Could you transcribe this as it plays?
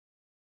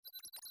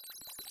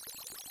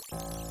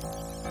Welcome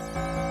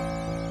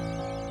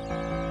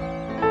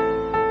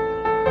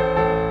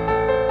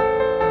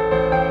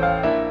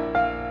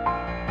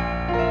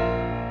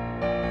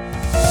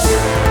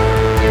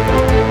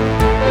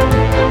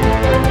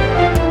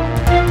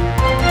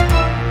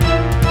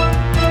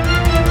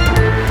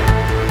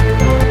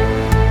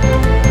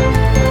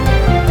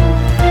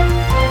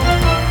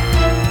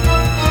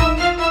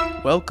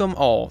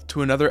all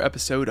to another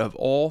episode of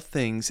All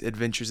Things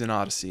Adventures in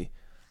Odyssey.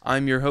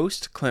 I'm your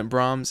host, Clint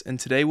Brahms, and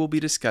today we'll be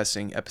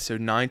discussing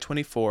episode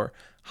 924,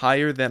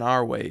 Higher Than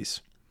Our Ways,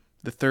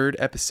 the third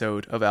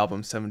episode of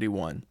Album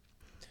 71.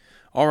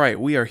 Alright,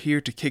 we are here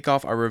to kick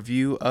off our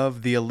review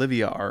of the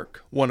Olivia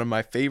Arc, one of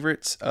my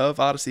favorites of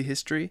Odyssey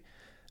history.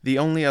 The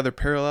only other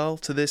parallel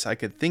to this I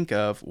could think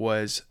of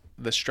was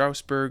the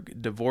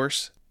Strasbourg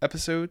divorce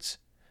episodes.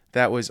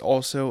 That was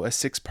also a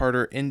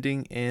 6-parter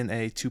ending in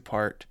a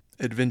 2-part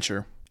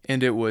adventure,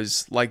 and it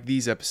was like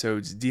these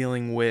episodes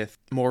dealing with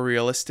more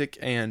realistic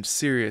and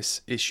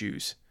serious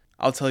issues.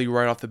 I'll tell you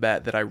right off the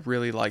bat that I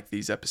really like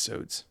these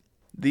episodes.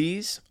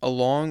 These,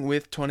 along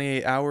with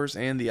 28 Hours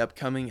and the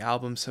upcoming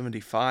Album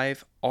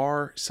 75,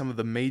 are some of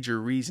the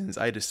major reasons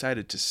I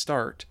decided to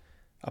start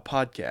a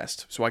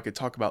podcast, so I could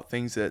talk about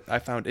things that I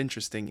found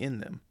interesting in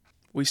them.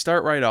 We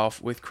start right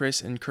off with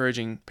Chris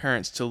encouraging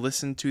parents to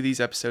listen to these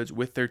episodes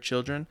with their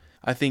children.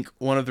 I think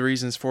one of the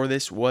reasons for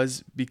this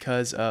was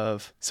because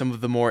of some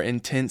of the more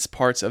intense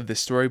parts of the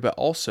story, but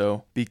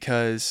also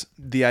because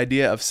the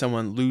idea of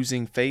someone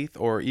losing faith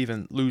or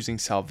even losing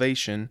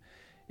salvation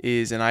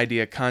is an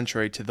idea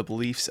contrary to the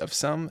beliefs of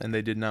some, and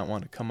they did not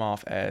want to come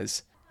off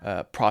as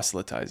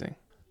proselytizing.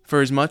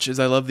 For as much as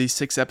I love these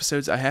 6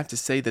 episodes, I have to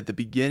say that the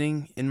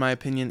beginning, in my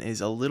opinion,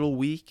 is a little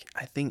weak.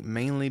 I think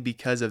mainly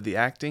because of the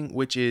acting,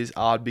 which is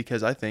odd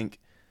because I think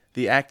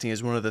the acting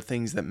is one of the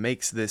things that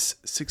makes this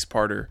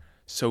 6-parter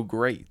so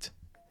great.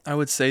 I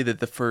would say that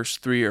the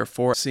first 3 or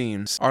 4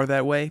 scenes are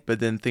that way, but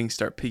then things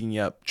start picking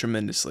up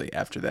tremendously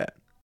after that.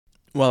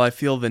 While I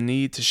feel the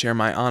need to share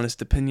my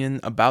honest opinion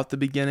about the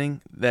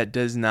beginning, that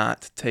does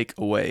not take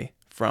away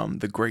from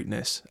the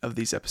greatness of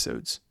these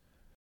episodes.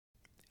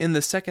 In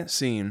the second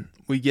scene,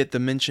 we get the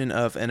mention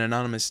of an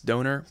anonymous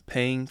donor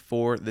paying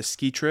for the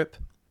ski trip.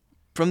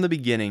 From the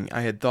beginning,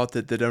 I had thought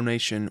that the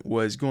donation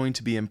was going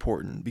to be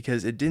important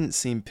because it didn't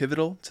seem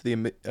pivotal to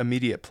the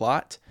immediate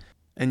plot,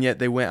 and yet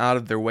they went out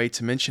of their way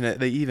to mention it.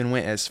 They even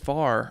went as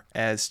far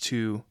as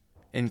to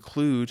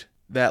include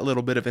that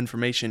little bit of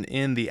information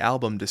in the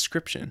album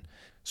description,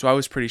 so I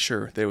was pretty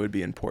sure they would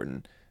be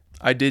important.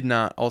 I did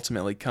not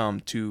ultimately come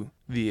to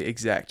the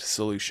exact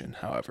solution,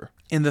 however.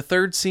 In the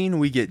third scene,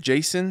 we get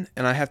Jason,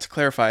 and I have to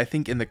clarify, I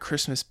think in the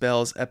Christmas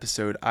Bells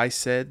episode, I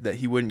said that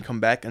he wouldn't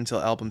come back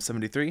until Album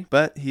 73,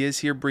 but he is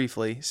here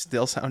briefly,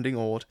 still sounding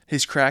old.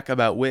 His crack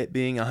about Wit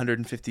being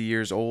 150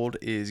 years old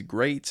is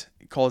great.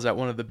 It calls out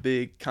one of the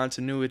big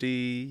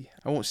continuity,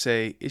 I won't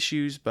say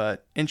issues,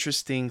 but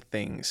interesting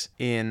things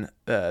in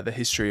the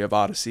history of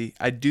Odyssey.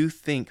 I do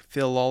think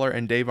Phil Lawler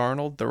and Dave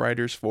Arnold, the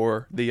writers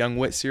for the Young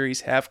Wit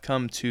series, have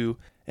come to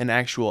an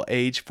actual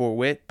age for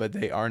Wit, but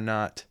they are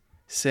not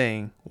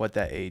saying what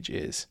that age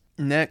is.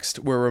 Next,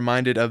 we're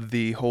reminded of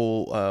the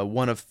whole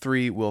one of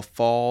 3 will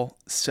fall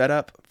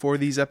setup for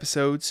these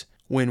episodes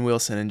when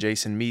Wilson and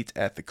Jason meet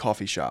at the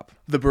coffee shop.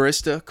 The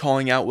barista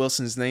calling out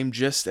Wilson's name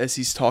just as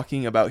he's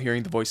talking about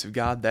hearing the voice of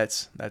God,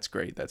 that's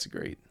great, that's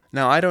great.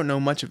 Now, I don't know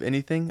much of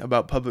anything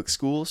about public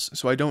schools,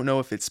 so I don't know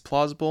if it's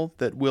plausible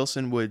that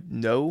Wilson would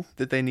know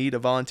that they need a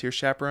volunteer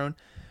chaperone,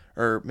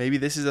 or maybe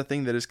this is a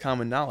thing that is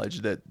common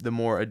knowledge, that the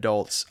more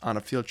adults on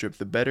a field trip,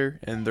 the better,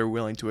 and they're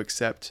willing to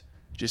accept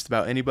just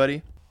about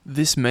anybody.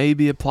 This may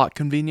be a plot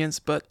convenience,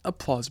 but a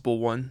plausible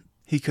one.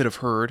 He could have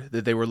heard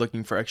that they were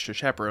looking for extra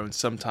chaperones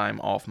sometime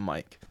off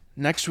mic.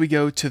 Next we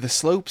go to the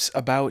slopes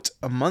about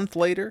a month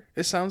later,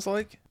 it sounds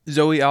like.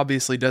 Zoe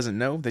obviously doesn't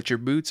know that your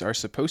boots are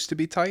supposed to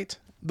be tight.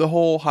 The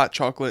whole hot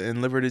chocolate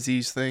and liver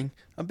disease thing,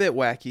 a bit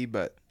wacky,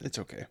 but it's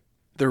okay.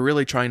 They're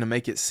really trying to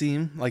make it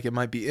seem like it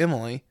might be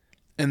Emily,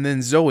 and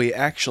then Zoe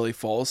actually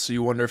falls, so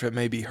you wonder if it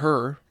may be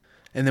her.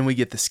 And then we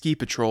get the ski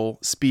patrol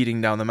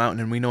speeding down the mountain,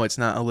 and we know it's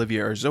not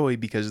Olivia or Zoe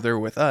because they're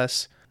with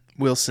us.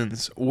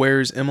 Wilson's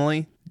 "Where's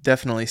Emily?"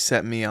 definitely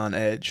set me on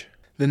edge.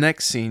 The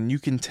next scene, you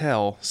can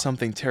tell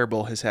something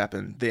terrible has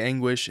happened. The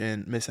anguish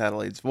in Miss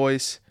Adelaide's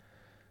voice,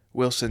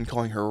 Wilson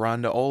calling her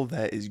Rhonda, all of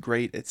that is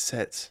great. It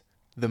sets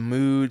the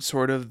mood,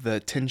 sort of, the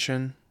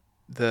tension,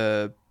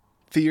 the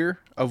fear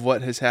of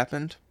what has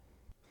happened.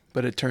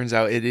 But it turns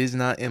out it is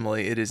not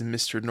Emily, it is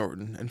Mr.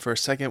 Norton. And for a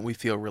second we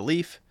feel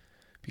relief,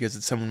 because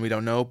it's someone we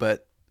don't know,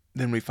 but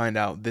then we find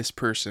out this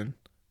person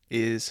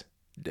is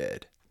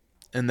dead.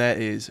 And that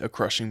is a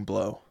crushing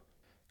blow.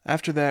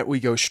 After that,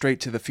 we go straight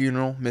to the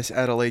funeral. Miss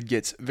Adelaide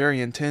gets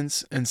very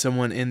intense, and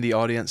someone in the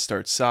audience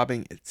starts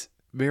sobbing. It's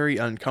very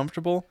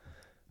uncomfortable,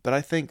 but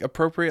I think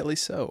appropriately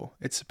so.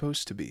 It's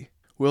supposed to be.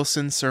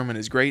 Wilson's sermon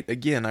is great.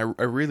 Again, I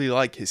really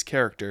like his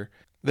character.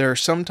 There are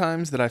some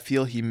times that I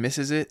feel he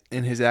misses it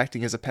in his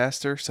acting as a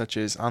pastor, such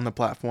as on the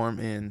platform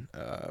in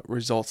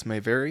Results May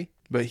Vary,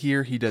 but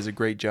here he does a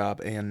great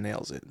job and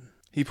nails it.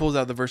 He pulls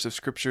out the verse of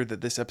scripture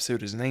that this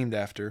episode is named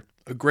after.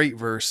 A great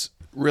verse,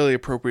 really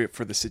appropriate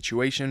for the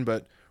situation,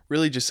 but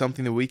really just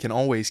something that we can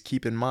always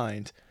keep in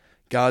mind.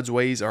 God's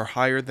ways are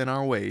higher than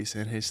our ways,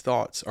 and his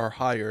thoughts are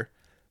higher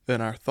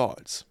than our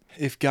thoughts.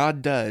 If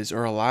God does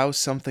or allows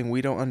something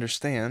we don't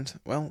understand,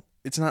 well,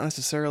 it's not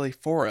necessarily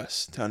for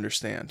us to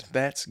understand.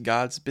 That's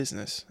God's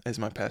business, as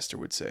my pastor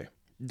would say.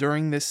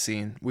 During this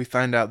scene, we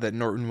find out that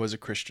Norton was a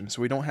Christian,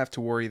 so we don't have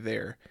to worry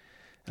there.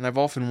 And I've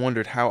often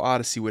wondered how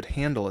Odyssey would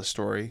handle a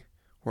story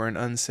where an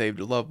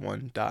unsaved loved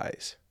one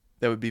dies.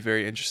 That would be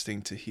very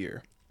interesting to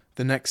hear.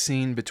 The next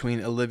scene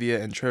between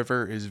Olivia and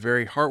Trevor is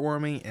very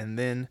heartwarming and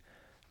then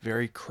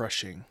very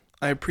crushing.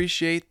 I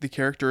appreciate the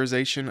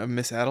characterization of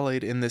Miss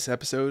Adelaide in this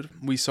episode.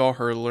 We saw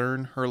her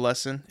learn her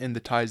lesson in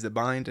The Ties That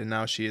Bind, and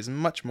now she is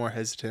much more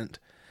hesitant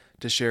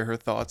to share her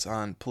thoughts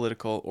on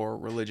political or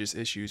religious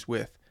issues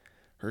with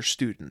her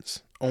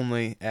students.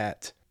 Only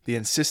at the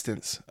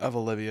insistence of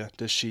Olivia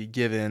does she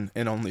give in,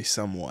 and only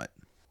somewhat.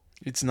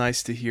 It's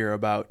nice to hear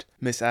about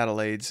Miss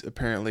Adelaide's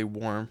apparently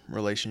warm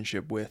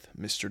relationship with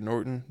Mr.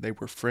 Norton. They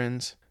were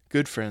friends,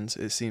 good friends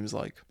it seems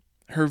like.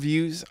 Her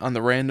views on the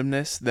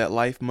randomness that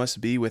life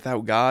must be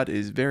without God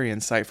is very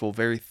insightful,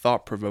 very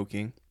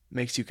thought-provoking,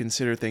 makes you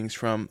consider things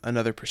from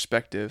another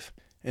perspective,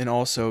 and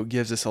also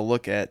gives us a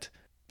look at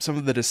some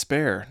of the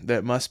despair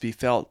that must be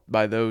felt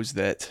by those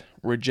that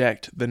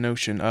reject the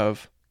notion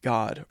of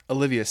God.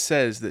 Olivia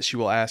says that she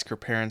will ask her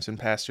parents and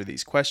pastor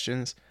these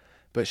questions,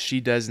 but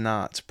she does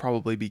not,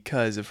 probably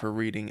because of her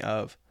reading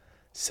of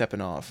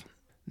Sepenov.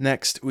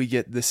 Next, we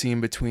get the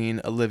scene between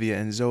Olivia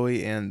and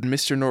Zoe and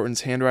Mr.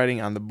 Norton's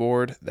handwriting on the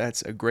board.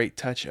 That's a great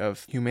touch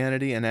of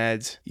humanity and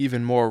adds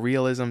even more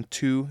realism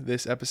to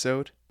this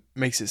episode.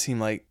 Makes it seem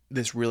like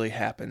this really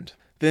happened.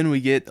 Then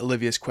we get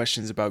Olivia's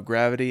questions about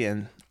gravity,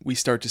 and we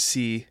start to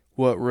see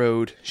what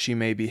road she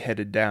may be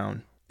headed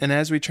down. And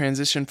as we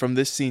transition from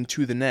this scene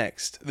to the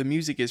next, the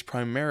music is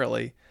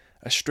primarily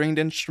a stringed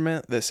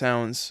instrument that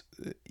sounds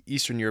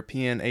Eastern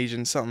European,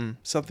 Asian,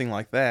 something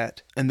like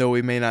that. And though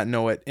we may not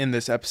know it in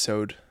this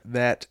episode,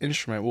 that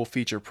instrument will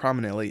feature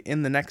prominently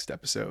in the next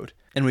episode.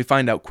 And we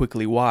find out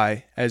quickly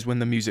why, as when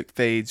the music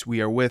fades,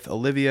 we are with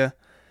Olivia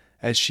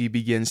as she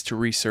begins to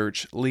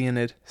research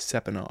Leonid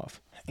Sepenov.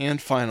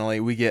 And finally,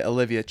 we get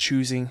Olivia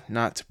choosing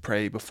not to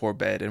pray before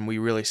bed, and we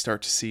really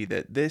start to see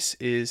that this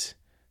is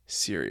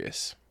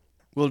serious.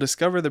 We'll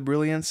discover the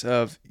brilliance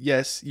of,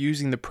 yes,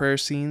 using the prayer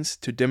scenes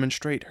to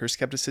demonstrate her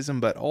skepticism,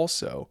 but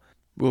also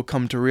we'll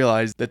come to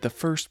realize that the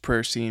first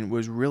prayer scene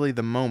was really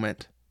the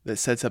moment that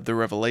sets up the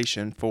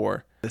revelation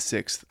for the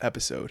 6th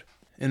episode.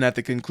 And at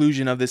the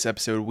conclusion of this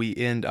episode, we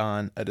end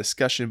on a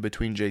discussion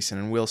between Jason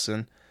and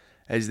Wilson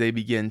as they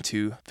begin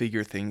to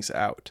figure things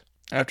out.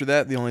 After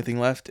that, the only thing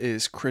left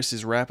is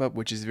Chris's wrap-up,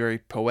 which is very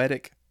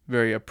poetic,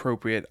 very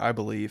appropriate, I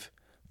believe,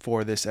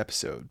 for this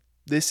episode.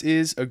 This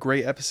is a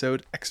great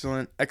episode.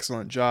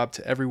 Excellent job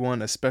to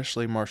everyone,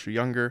 especially Marshall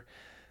Younger.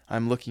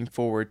 I'm looking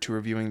forward to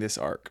reviewing this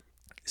arc.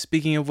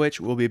 Speaking of which,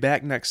 we'll be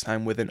back next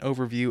time with an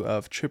overview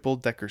of Triple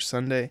Decker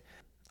Sunday.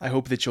 I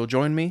hope that you'll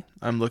join me.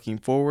 I'm looking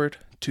forward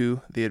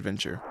to the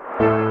adventure.